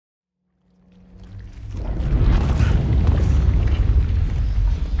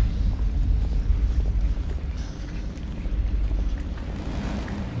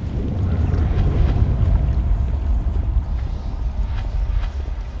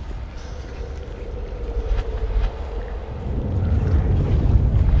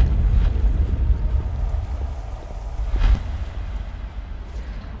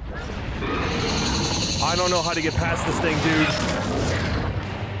don't know how to get past this thing, dude.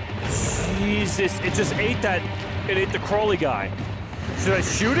 Jesus, it just ate that. It ate the crawly guy. Should I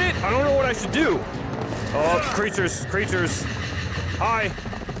shoot it? I don't know what I should do. Oh, creatures. Hi.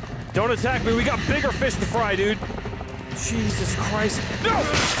 Don't attack me. We got bigger fish to fry, dude. Jesus Christ. No!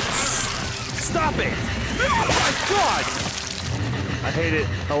 Stop it. Oh, my God. I hate it.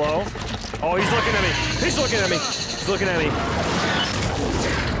 Hello? Oh, he's looking at me. He's looking at me. He's looking at me.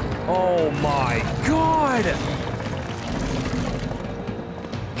 Oh, my God.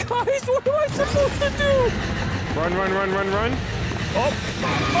 Guys, what am I supposed to do? Run. Oh,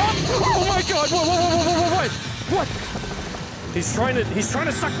 oh my God! What? He's trying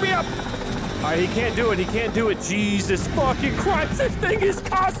to suck me up. All right, he can't do it. Jesus fucking Christ! This thing is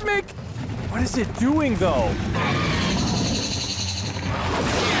cosmic. What is it doing though?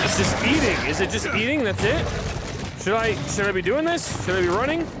 It's just eating. Is it just eating? That's it? Should I be doing this? Should I be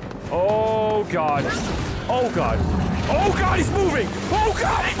running? Oh God! Oh God! Oh God! He's moving! Oh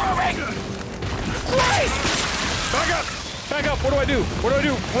God! He's moving! Christ! Back up! What do I do?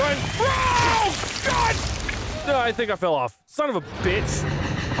 Run! Oh, God! No, I think I fell off. Son of a bitch.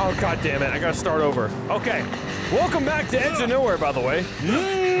 Oh, God damn it. I gotta start over. Okay. Welcome back to Edge of Nowhere, by the way.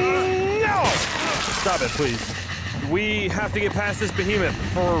 No! Stop it, please. We have to get past this behemoth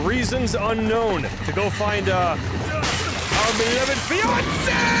for reasons unknown to go find, our beloved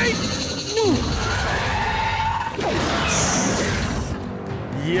fiancé!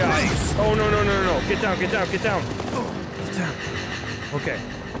 Yikes. Oh, no. Get down. Okay.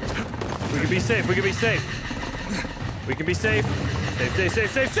 We can be safe.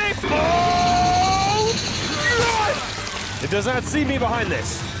 Safe. Oh! God! It does not see me behind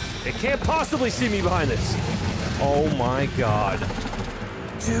this. It can't possibly see me behind this. Oh my God.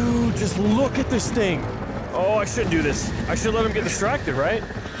 Dude, just look at this thing. Oh, I shouldn't do this. I should let him get distracted, right?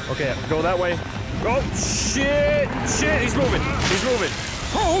 Okay, go that way. Oh, shit. He's moving.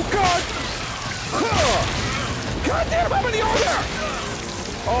 Oh, God. God damn, how many are there?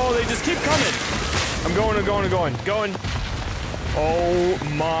 Oh, they just keep coming. I'm going. Oh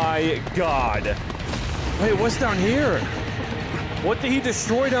my God. Wait, what's down here? What did he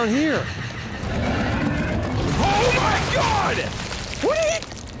destroy down here? Oh my God! What did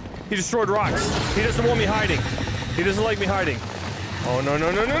he destroyed rocks. He doesn't want me hiding. He doesn't like me hiding. Oh, no.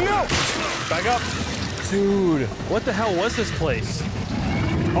 Back up. Dude, what the hell was this place?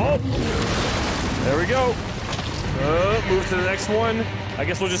 Oh, there we go. Move to the next one. I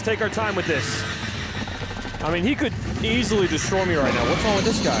guess we'll just take our time with this. I mean, he could easily destroy me right now. What's wrong with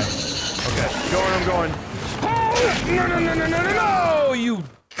this guy? Okay, I'm going. Oh, no, you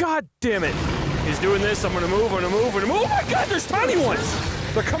God damn it. He's doing this. I'm gonna move. Oh my God, there's tiny ones.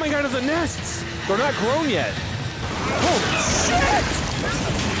 They're coming out of the nests. They're not grown yet. Oh, shit.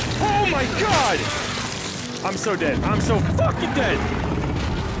 Oh my God. I'm so dead. I'm so fucking dead.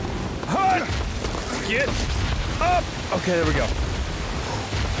 Get up. Okay, there we go.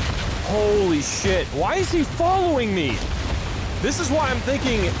 Holy shit. Why is he following me? This is why I'm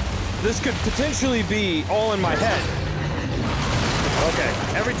thinking this could potentially be all in my head. Okay,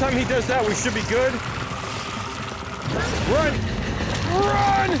 every time he does that, we should be good. Run!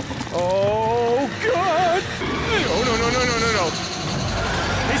 Oh, God! Oh, no.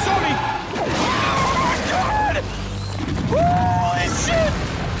 He saw me! Oh, my God! Holy shit!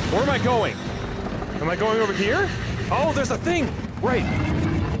 Where am I going? Am I going over here? Oh, there's a thing! Right.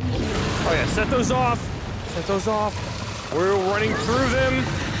 Oh, yeah, set those off. We're running through them.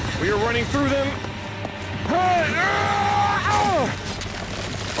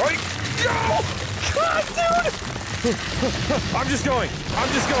 Alright, go! God, dude! I'm just going.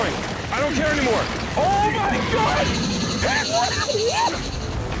 I don't care anymore. Oh my God!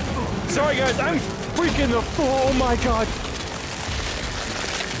 Sorry guys, I'm freaking the... Oh my God!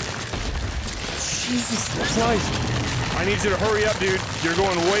 Jesus Christ! I need you to hurry up, dude. You're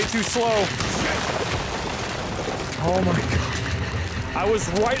going way too slow. Oh my God! I was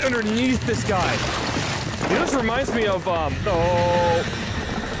right underneath this guy. You know, this reminds me of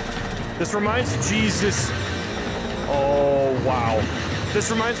Jesus. Oh wow. This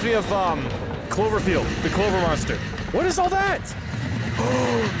reminds me of Cloverfield, the Clover Monster. What is all that?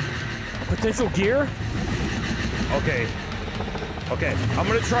 Potential gear? Okay. I'm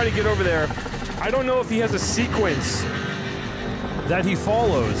gonna try to get over there. I don't know if he has a sequence that he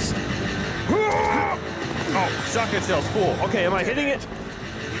follows. Oh, shotgun shells, cool. Okay, am I hitting it? Need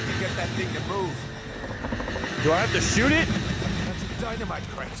to get that thing to move. Do I have to shoot it? That's a dynamite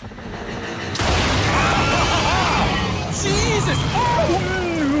crate. Jesus!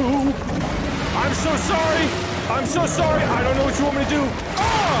 Oh! I'm so sorry! I don't know what you want me to do.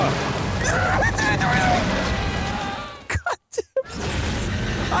 God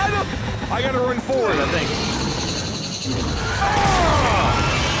damn. I gotta run forward, I think. Ah!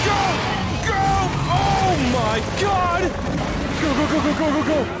 Go! Oh my god!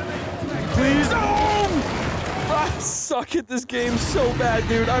 Go! Please! Oh! I suck at this game so bad,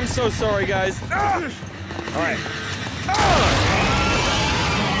 dude. I'm so sorry, guys. Ah! Alright.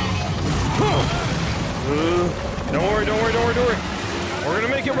 Don't worry. We're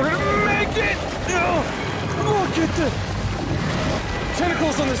gonna make it. Oh, look at the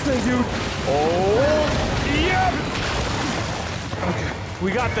tentacles on this thing, dude. Oh, yep. Okay,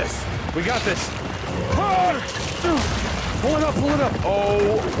 we got this. Pull it up.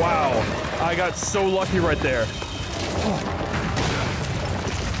 Oh, wow. I got so lucky right there.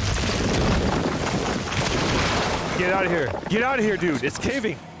 Get out of here. Get out of here, dude. It's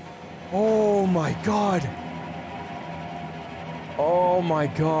caving. Oh my god. Oh my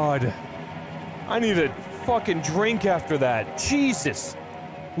god. I need a fucking drink after that. Jesus.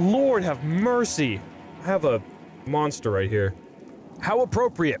 Lord have mercy. I have a monster right here. How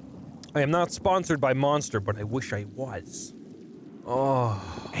appropriate. I am not sponsored by Monster, but I wish I was. Oh.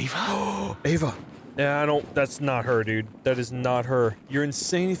 Ava? Ava. Yeah, that's not her, dude. That is not her. You're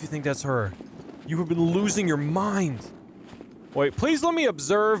insane if you think that's her. You have been losing your mind. Wait, please let me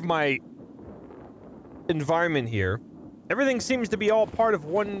observe my environment here. Everything seems to be all part of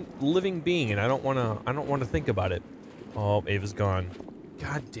one living being, and I don't wanna think about it. Oh, Ava's gone.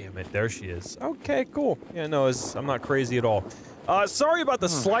 God damn it, there she is. Okay, cool. Yeah, no, I'm not crazy at all. Sorry about the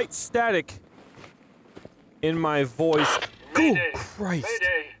slight static in my voice. Mayday! Oh, Christ.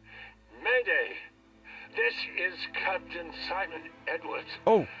 Mayday! This is Captain Simon Edwards.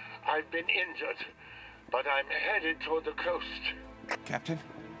 Oh. I've been injured, but I'm headed toward the coast. Captain,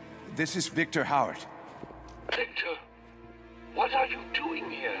 this is Victor Howard. Victor, what are you doing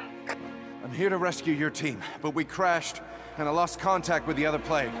here? I'm here to rescue your team, but we crashed, and I lost contact with the other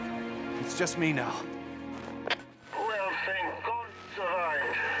plane. It's just me now. Well, thank God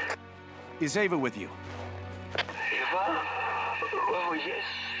survived. Is Ava with you? Ava? Oh, yes,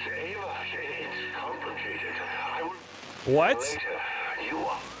 Ava. It's complicated. I will... What? Later. You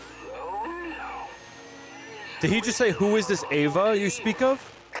are alone? Did he just say, who is this Ava you speak of?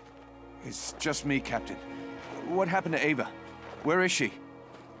 It's just me, Captain. What happened to Ava? Where is she?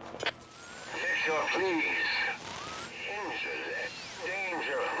 Victor, please. Injured.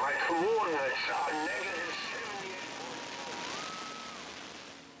 Danger. My coordinates are negative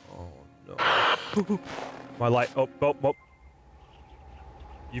 78. Oh, no. My light. Oh.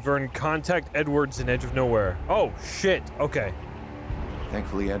 You've earned contact Edwards in Edge of Nowhere. Oh, shit. Okay.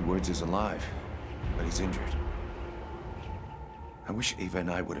 Thankfully, Edwards is alive, but he's injured. I wish Ava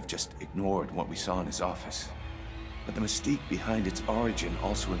and I would have just ignored what we saw in his office. But the mystique behind its origin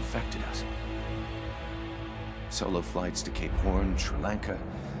also infected us. Solo flights to Cape Horn, Sri Lanka.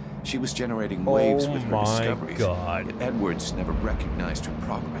 She was generating waves with her discoveries. God. Yet Edwards never recognized her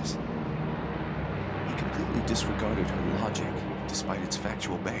progress. He completely disregarded her logic, despite its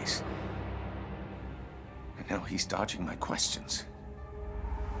factual base. And now he's dodging my questions.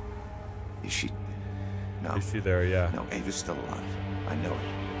 Is she... No. Is she there? Yeah. No, Ava's still alive. I know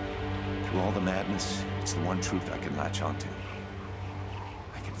it. Through all the madness, it's the one truth I can latch onto.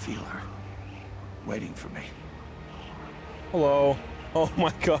 I can feel her, waiting for me. Hello. Oh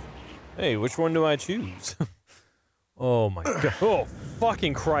my god. Hey, which one do I choose? Oh my god. Oh,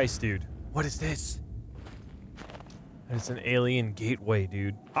 fucking Christ, dude. What is this? It's an alien gateway,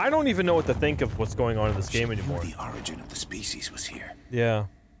 dude. I don't even know what to think of what's going on in this game anymore. The origin of the species was here. Yeah.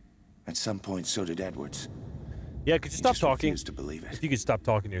 At some point, so did Edwards. Yeah, could you stop talking? To believe it. If you could stop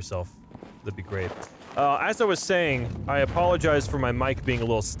talking to yourself, that'd be great. As I was saying, I apologize for my mic being a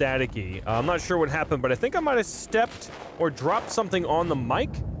little staticky. I'm not sure what happened, but I think I might have stepped or dropped something on the mic,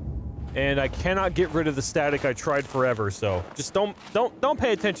 and I cannot get rid of the static. I tried forever, so just don't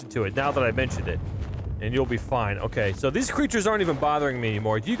pay attention to it now that I mentioned it, and you'll be fine. Okay, so these creatures aren't even bothering me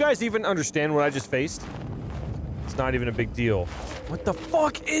anymore. Do you guys even understand what I just faced? It's not even a big deal. What the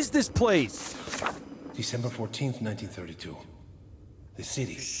fuck is this place? December 14th, 1932. The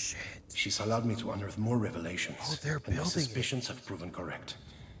city. Shit. She's allowed me to unearth more revelations. Oh, they're and my building suspicions have proven correct.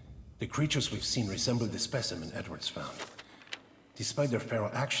 The creatures we've seen resemble the specimen Edwards found. Despite their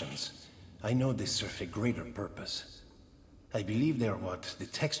feral actions, I know they serve a greater purpose. I believe they are what the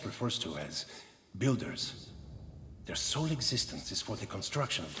text refers to as builders. Their sole existence is for the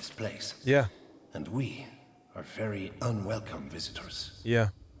construction of this place. Yeah. And we are very unwelcome visitors. Yeah.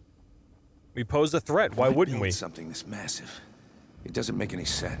 We pose a threat. Why wouldn't we? Something this massive. It doesn't make any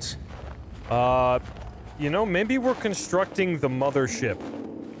sense. You know, maybe we're constructing the mothership.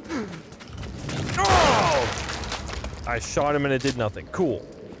 I shot him and it did nothing. Cool.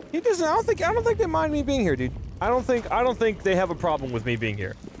 He doesn't. I don't think they mind me being here, dude. I don't think they have a problem with me being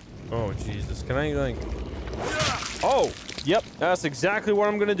here. Oh Jesus! Can I like? Oh, yep. That's exactly what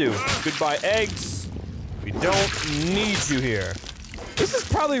I'm gonna do. Goodbye, eggs. We don't need you here. This is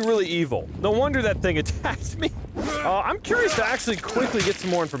probably really evil. No wonder that thing attacked me. I'm curious to actually quickly get some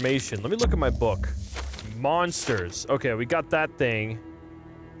more information. Let me look at my book. Monsters. Okay, we got that thing.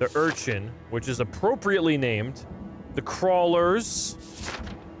 The urchin, which is appropriately named. The crawlers.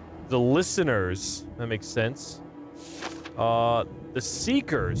 The listeners. That makes sense. The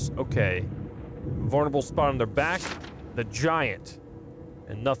seekers. Okay. Vulnerable spot on their back. The giant.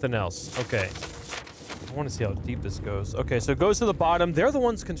 And nothing else. Okay. I want to see how deep this goes. Okay, so it goes to the bottom. They're the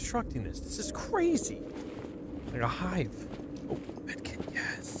ones constructing this. This is crazy. Like a hive. Oh, medkit,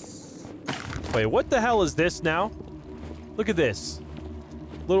 yes. Wait, what the hell is this now? Look at this.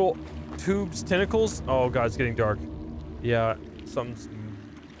 Little tubes, tentacles. Oh god, it's getting dark. Yeah, something's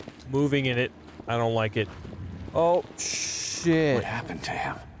moving in it. I don't like it. Oh, shit. What happened to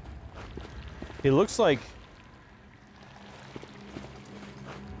him? He looks like...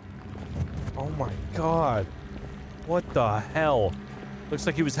 Oh my god. What the hell? Looks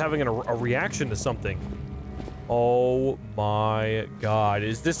like he was having a reaction to something. Oh my god.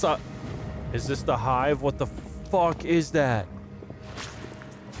 Is this the hive? What the fuck is that?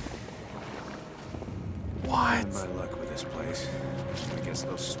 What? My luck with this place. I guess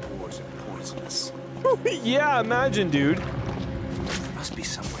those spores are poisonous. Yeah, imagine, dude. There must be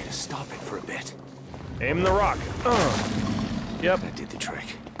some way to stop it for a bit. Aim the rock. Yep. That did the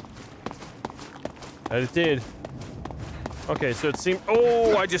trick. That it did. Okay, so it seemed...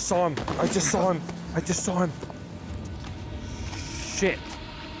 Oh, I just saw him. I just saw him. I just saw him. Shit.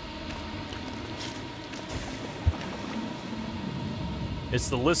 It's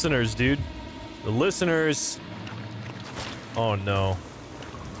the listeners, dude. The listeners. Oh, no.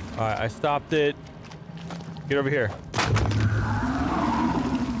 Alright, I stopped it. Get over here.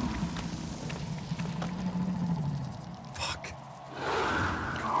 Fuck.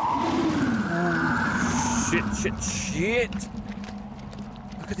 Shit.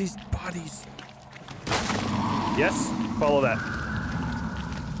 Look at these bodies. Yes? Follow that.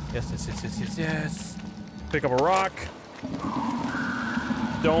 Yes. Pick up a rock.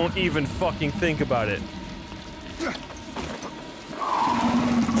 Don't even fucking think about it.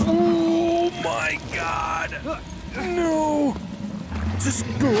 Oh my god! No! Just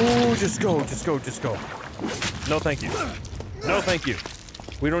go. No thank you. No thank you.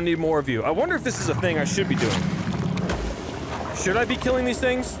 We don't need more of you. I wonder if this is a thing I should be doing. Should I be killing these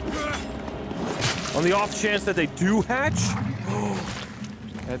things? On the off chance that they do hatch?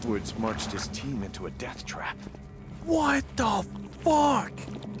 Edwards marched his team into a death trap. What the fuck?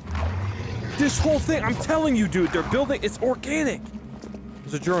 This whole thing, I'm telling you, dude, they're building, it's organic.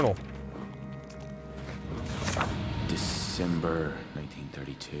 There's a journal. December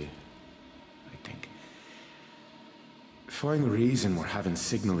 1932, I think. For the reason we're having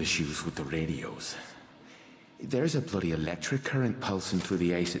signal issues with the radios. There's a bloody electric current pulsing through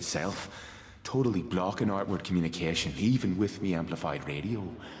the ice itself, totally blocking outward communication, even with me amplified radio.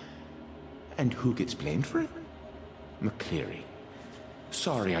 And who gets blamed for it? McCleary.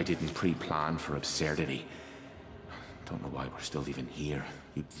 Sorry I didn't pre-plan for absurdity. Don't know why we're still even here.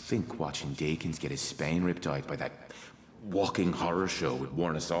 You'd think watching Dakins get his spine ripped out by that walking horror show would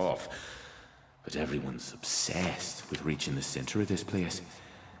warn us off. But everyone's obsessed with reaching the center of this place.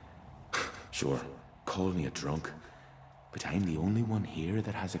 Sure, call me a drunk, but I'm the only one here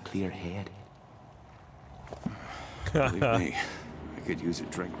that has a clear head. Believe me, I could use a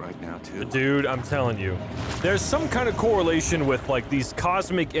drink right now, too. Dude, I'm telling you. There's some kind of correlation with, like, these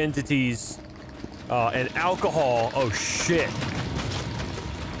cosmic entities, and alcohol. Oh, shit.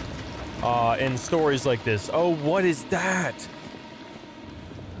 And stories like this. Oh, what is that?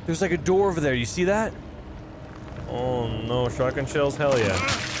 There's, like, a door over there. You see that? Oh, no. Shotgun shells? Hell yeah.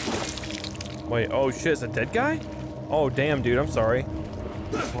 Wait, oh, shit. Is a dead guy? Oh, damn, dude. I'm sorry.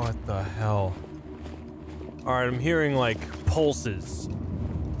 What the hell? Alright, I'm hearing, like, pulses.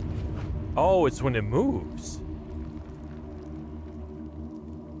 Oh, it's when it moves.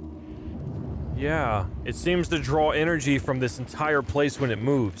 Yeah, it seems to draw energy from this entire place when it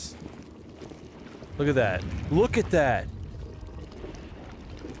moves. Look at that. Look at that!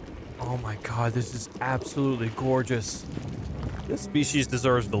 Oh my god, this is absolutely gorgeous. This species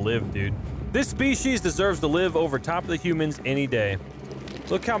deserves to live, dude. This species deserves to live over top of the humans any day.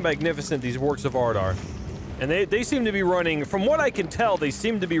 Look how magnificent these works of art are. And they seem to be running, from what I can tell, they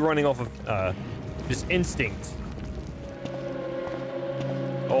seem to be running off of, just instinct.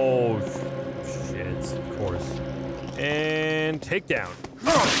 Oh, shit, of course. and takedown.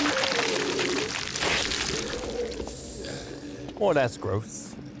 Oh, that's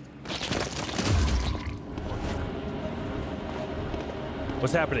gross.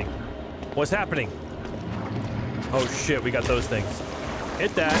 What's happening? What's happening? Oh shit, we got those things.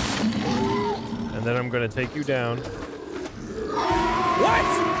 Hit that. And then I'm gonna take you down. What?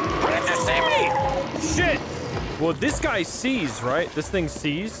 How did you see me? Shit! Well, this guy sees, right? This thing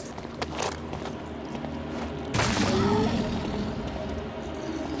sees.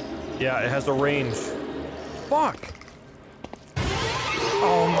 Yeah, it has a range. Fuck!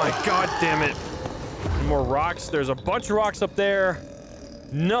 Oh my god damn it. More rocks. There's a bunch of rocks up there.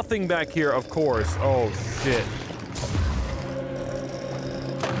 Nothing back here, of course. Oh shit.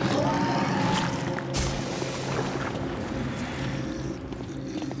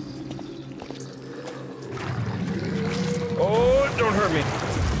 Oh, don't hurt me.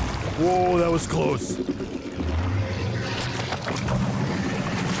 Whoa, that was close.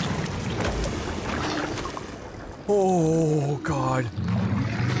 Oh god.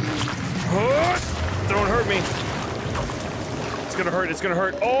 Don't hurt me. It's gonna hurt, it's gonna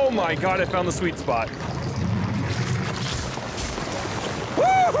hurt. Oh my god, I found the sweet spot.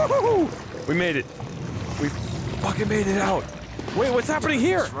 Woo-hoo-hoo-hoo! We made it. We fucking made it out. Wait, what's happening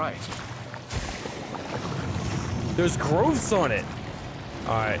here? That's right. There's growths on it.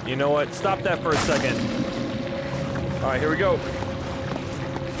 Alright, you know what? Stop that for a second. Alright, here we go.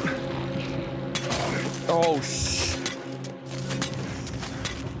 Oh, shit.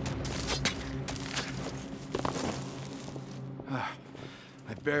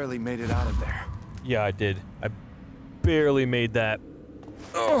 I barely made it out of there. Yeah, I did. I barely made that.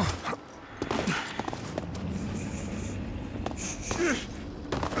 Oh.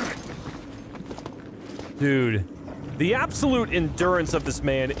 Dude, the absolute endurance of this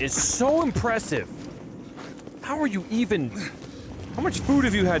man is so impressive. How are you even... How much food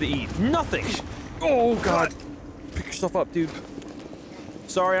have you had to eat? Nothing. Oh, God. Pick yourself up, dude.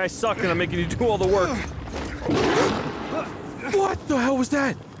 Sorry, I suck and I'm making you do all the work. What the hell was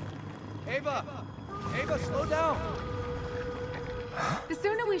that? Ava! Ava, slow down! The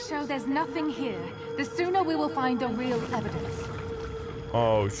sooner we show there's nothing here, the sooner we will find the real evidence.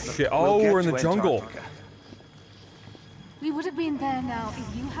 Oh, shit. Oh, we're in the jungle. Antarctica. We would have been there now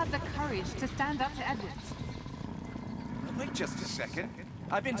if you had the courage to stand up to Edwards. Wait just a second.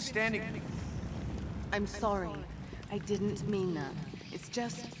 I've been standing... I'm sorry. I didn't mean that. It's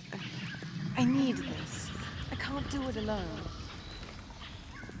just... I need this. I can't do it alone.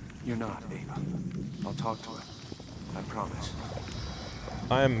 You're not, Ava. I'll talk to her. I promise.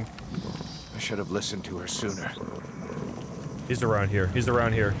 I should have listened to her sooner. He's around here. He's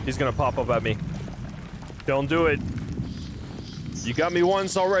around here. He's gonna pop up at me. Don't do it. You got me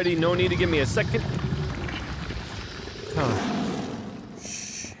once already. No need to give me a second. Huh.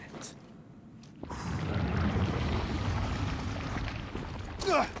 Shit.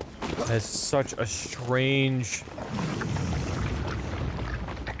 That's such a strange...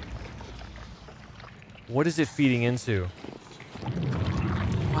 What is it feeding into?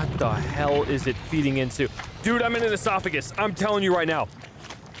 What the hell is it feeding into? Dude, I'm in an esophagus. I'm telling you right now.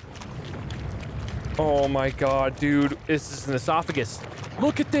 Oh my god, dude. This is an esophagus.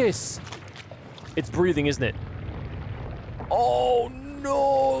 Look at this. It's breathing, isn't it? Oh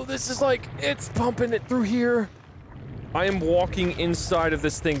no. This is like, it's pumping it through here. I am walking inside of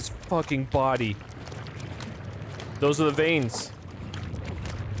this thing's fucking body. Those are the veins.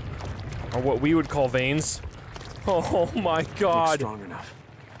 Or what we would call veins. Oh my god. Looks strong enough.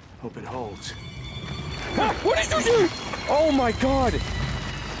 Hope it holds. Ah, what did you do? Oh my god.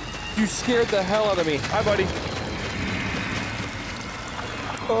 You scared the hell out of me. Hi, buddy.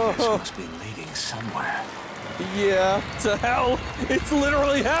 This must be leading somewhere. Yeah, to hell. It's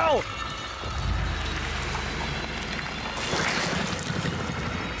literally hell.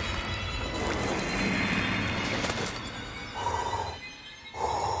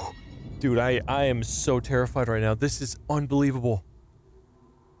 Dude, I am so terrified right now. This is unbelievable.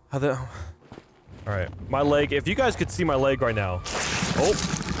 How the... Alright, my leg. If you guys could see my leg right now. Oh.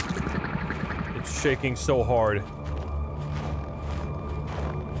 It's shaking so hard.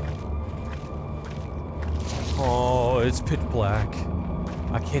 Oh, it's pitch black.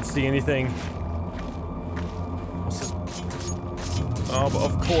 I can't see anything. What's this?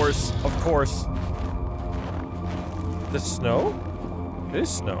 Of course. Of course. The snow? It is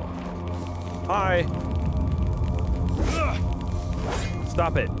snow. Hi.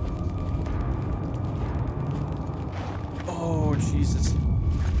 Stop it. Oh, Jesus.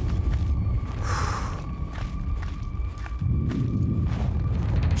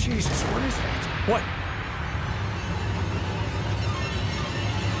 Jesus, what is that? What?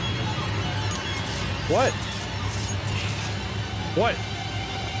 What? What?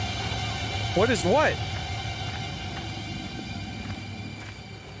 What is what?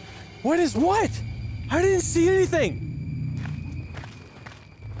 What is what? I didn't see anything.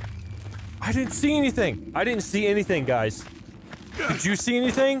 I didn't see anything. I didn't see anything, guys. Did you see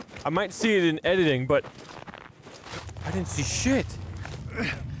anything? I might see it in editing, but I didn't see shit.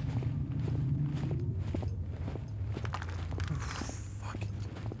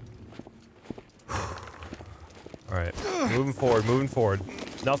 Alright, moving forward, moving forward.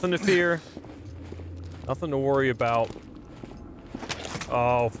 Nothing to fear. Nothing to worry about.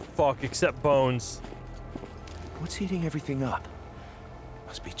 Oh, fuck, except bones. What's heating everything up?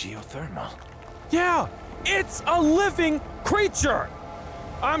 Must be geothermal. Yeah! It's a living creature!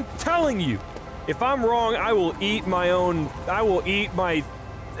 I'm telling you. If I'm wrong, I will eat my own... I will eat my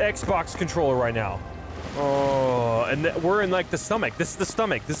Xbox controller right now. Oh, and we're in, like, the stomach. This is the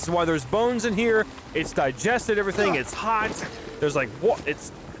stomach. This is why there's bones in here. It's digested everything. It's hot. There's, like, what?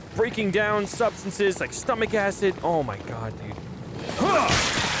 It's breaking down substances, like stomach acid. Oh, my God, dude.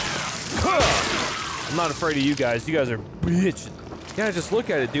 I'm not afraid of you guys. You guys are bitches. You gotta just look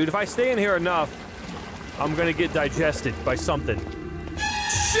at it, dude. If I stay in here enough, I'm gonna get digested by something.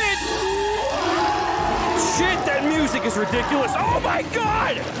 Shit! Shit, that music is ridiculous. Oh, my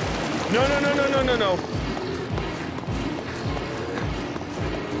God! No, no, no, no, no, no, no.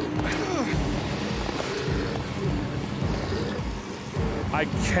 I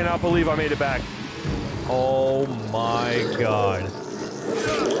cannot believe I made it back. Oh my God.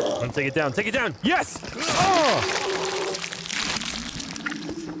 I'm gonna take it down. Take it down. Yes! Oh!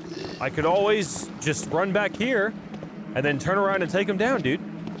 I could always just run back here and then turn around and take him down, dude.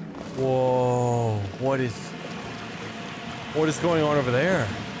 Whoa. What is going on over there?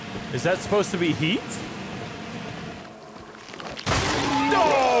 Is that supposed to be heat?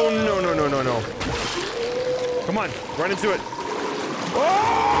 Oh, no, no, no, no, no. Come on, run into it. Oh,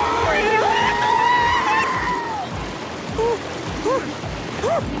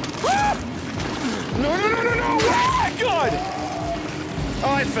 no, no, no, no, no. Oh, my God.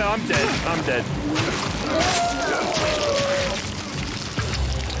 Oh, I fell. I'm dead. I'm dead.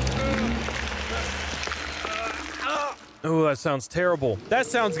 Oh, that sounds terrible. That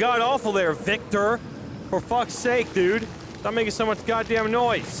sounds god-awful there, Victor. For fuck's sake, dude. Stop making so much goddamn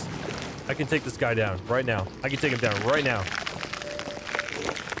noise. I can take this guy down right now. I can take him down right now.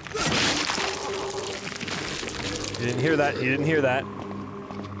 You didn't hear that. You didn't hear that.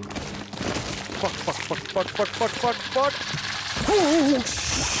 Fuck, fuck, fuck, fuck, fuck, fuck, fuck, fuck. Oh,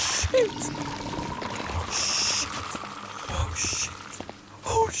 shit. Oh, shit.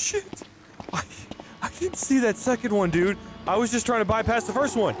 Oh, shit. I didn't see that second one, dude. I was just trying to bypass the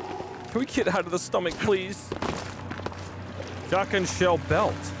first one. Can we get out of the stomach, please? Shotgun shell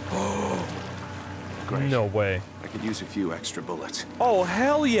belt. Great. No way. I could use a few extra bullets. Oh,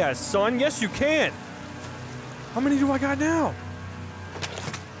 hell yes, son. Yes, you can. How many do I got now?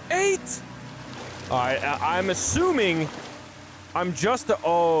 8! Alright, I'm assuming I'm just a...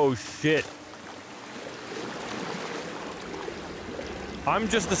 Oh, shit. I'm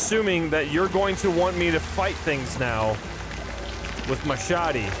just assuming that you're going to want me to fight things now with my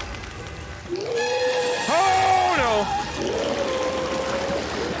shotty. Oh, no!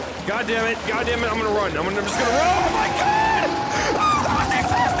 God damn it, I'm gonna run. I'm just gonna run. Oh, my God! Oh, he's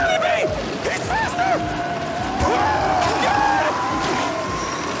faster than me! He's faster! Oh, God!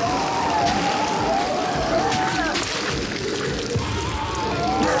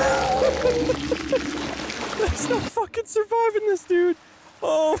 That's not fucking surviving this, dude.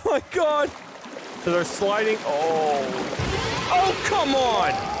 Oh my God. So they're sliding. Oh. Oh, come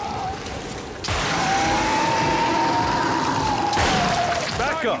on.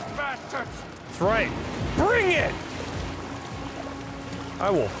 Back up. That's right. Bring it.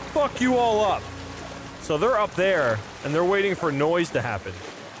 I will fuck you all up. So they're up there, and they're waiting for noise to happen.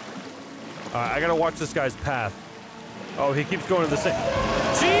 I gotta watch this guy's path. Oh, he keeps going to the same...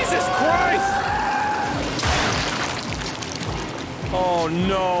 Jesus Christ! Oh,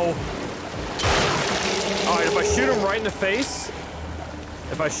 no. Alright, if I shoot him right in the face...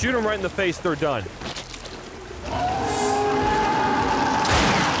 If I shoot him right in the face, they're done.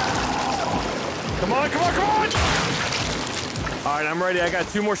 Come on, come on, come on! Alright, I'm ready. I got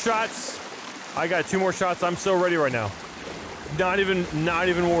 2 more shots. I got 2 more shots. I'm so ready right now. Not even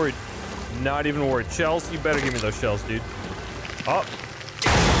worried. Not even worried. Shells? You better give me those shells, dude. Oh.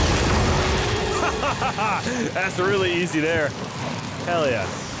 That's really easy there. Hell yeah.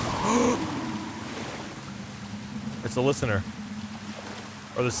 It's a listener.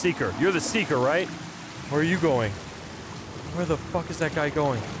 Or the seeker. You're the seeker, right? Where are you going? Where the fuck is that guy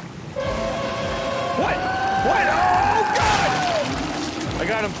going? What? What? Oh, God! I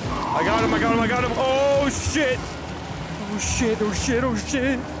got him. I got him. I got him. I got him. Oh, shit. Oh, shit. Oh, shit. Oh,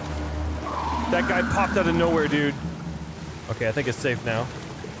 shit. That guy popped out of nowhere, dude. Okay, I think it's safe now.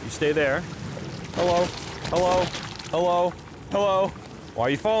 You stay there. Hello. Hello. Hello. Hello. Why are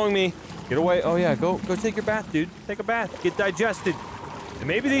you following me? Get away. Oh, yeah. Go take your bath, dude. Take a bath. Get digested. And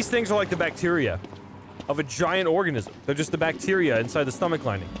maybe these things are like the bacteria of a giant organism. They're just the bacteria inside the stomach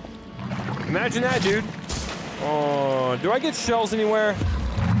lining. Imagine that, dude. Oh, do I get shells anywhere?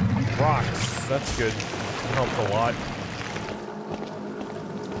 Rocks. That's good. That helps a lot.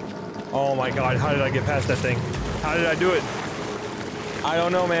 Oh my God, how did I get past that thing? How did I do it? I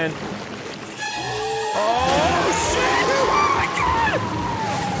don't know, man. Oh, shit! Oh my God!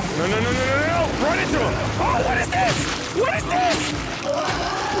 No, no, no, no, no, no! Run into him! Oh, what is this? What is this?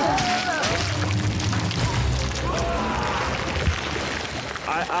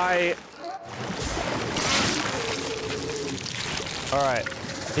 All right,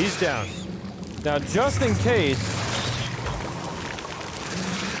 he's down. Now, just in case,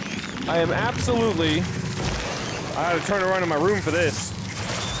 I am absolutely... I had to turn around in my room for this.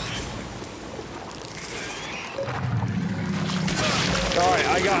 All right,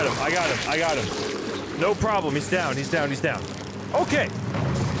 I got him. I got him. I got him. No problem. He's down. He's down. He's down. Okay.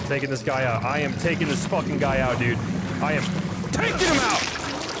 Taking this guy out. I am taking this fucking guy out, dude. I am taking him out.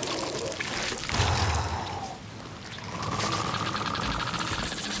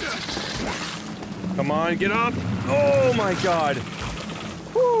 Come on, get up. Oh my God.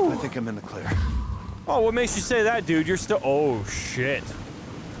 Whew. I think I'm in the clear. Oh, what makes you say that, dude? You're still... Oh, shit.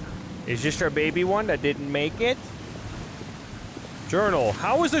 Is this our baby one that didn't make it? Journal.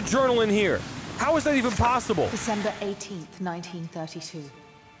 How is a journal in here? How is that even possible? December 18th, 1932.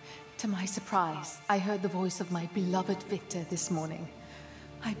 To my surprise, I heard the voice of my beloved Victor this morning.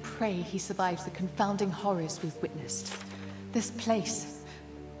 I pray he survives the confounding horrors we've witnessed. This place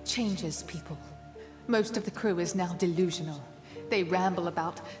changes people. Most of the crew is now delusional. They ramble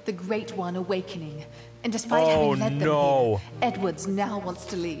about the Great One awakening, and despite having led them here, Edwards now wants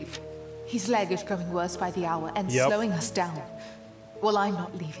to leave. His leg is growing worse by the hour and slowing us down. Well, I'm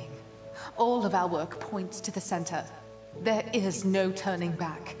not leaving. All of our work points to the center. There is no turning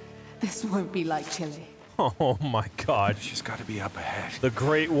back. This won't be like Chile. Oh my God. She's got to be up ahead. The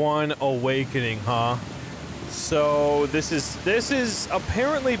Great One awakening, huh? So this is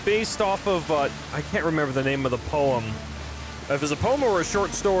apparently based off of I can't remember the name of the poem. If it's a poem or a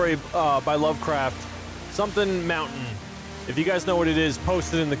short story by Lovecraft, something Mountain. If you guys know what it is,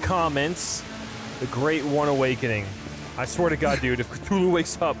 post it in the comments. The Great One awakening. I swear to God, dude, if Cthulhu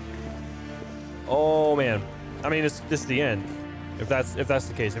wakes up, oh man. I mean, this is the end. If that's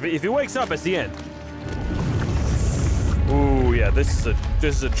the case. If he wakes up, it's the end. Ooh, yeah, this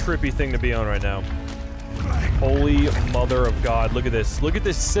is a trippy thing to be on right now. Holy mother of God, look at this. Look at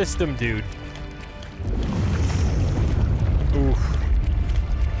this system, dude. Oof.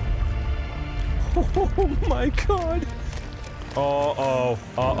 Oh my God. Uh-oh.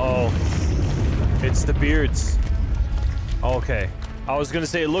 Uh-oh. It's the beards. Okay. I was gonna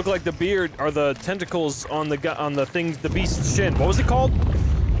say it looked like the beard are the tentacles on the beast's chin. What was it called?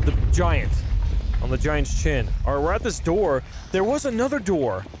 The giant. On the giant's chin. Alright, we're at this door. There was another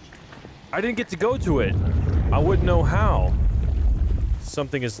door. I didn't get to go to it. I wouldn't know how.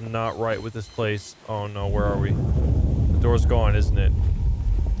 Something is not right with this place. Oh no, where are we? The door's gone, isn't it?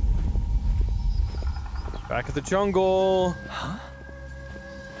 Back at the jungle. Huh?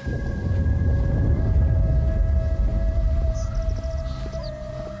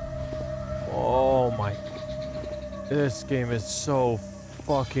 Oh my... This game is so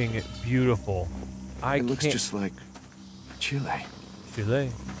fucking beautiful. It looks just like Chile.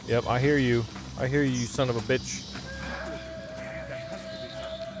 Chile. Yep, I hear you. I hear you, you son of a bitch.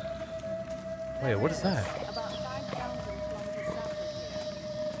 Wait, what is that?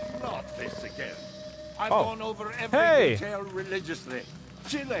 Not this again. I've Oh. gone over every Hey! detail religiously.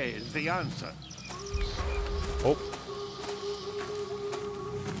 Chile is the answer. Oh.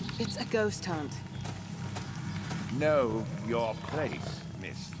 It's a ghost hunt. Know your place,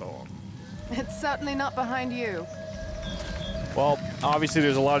 Miss Thorne. It's certainly not behind you. Well, obviously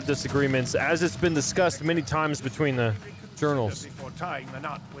there's a lot of disagreements, as it's been discussed many times between the journals. Before tying the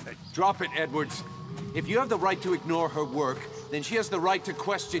knot with it. Drop it, Edwards. If you have the right to ignore her work, then she has the right to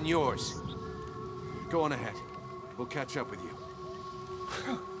question yours. Go on ahead. We'll catch up with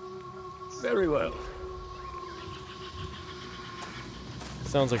you. Very well.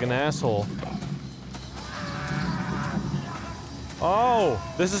 Sounds like an asshole. Oh,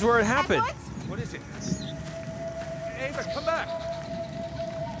 this is where it happened. What is it? Ava, come back!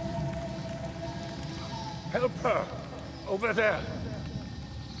 Help her! Over there!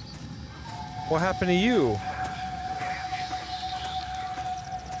 What happened to you?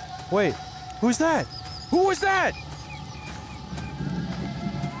 Wait, who's that? Who was that?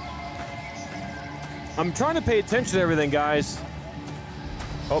 I'm trying to pay attention to everything, guys.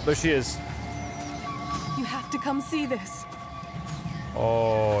 Oh, there she is. You have to come see this.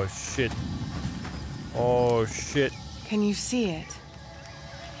 Oh, shit. Oh, shit. Can you see it?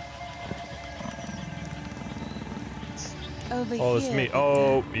 Over Oh, it's here, me. Victor.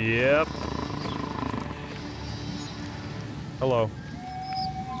 Oh, yep. Hello.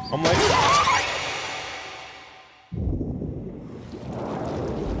 I'm like...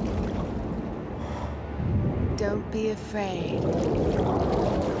 Don't be afraid.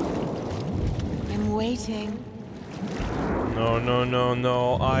 I'm waiting. No, no, no,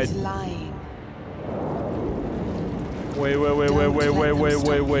 no. He's lying. Wait. Don't let them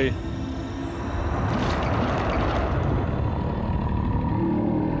stop you.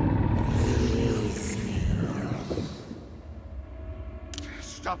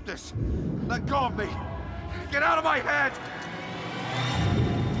 Stop this! Let go of me! Get out of my head!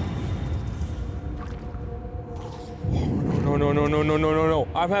 No.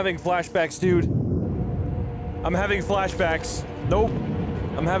 I'm having flashbacks, dude. I'm having flashbacks. Nope.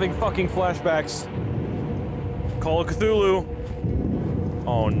 I'm having fucking flashbacks. Call of Cthulhu.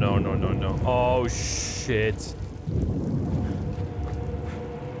 Oh, no. Oh, shit.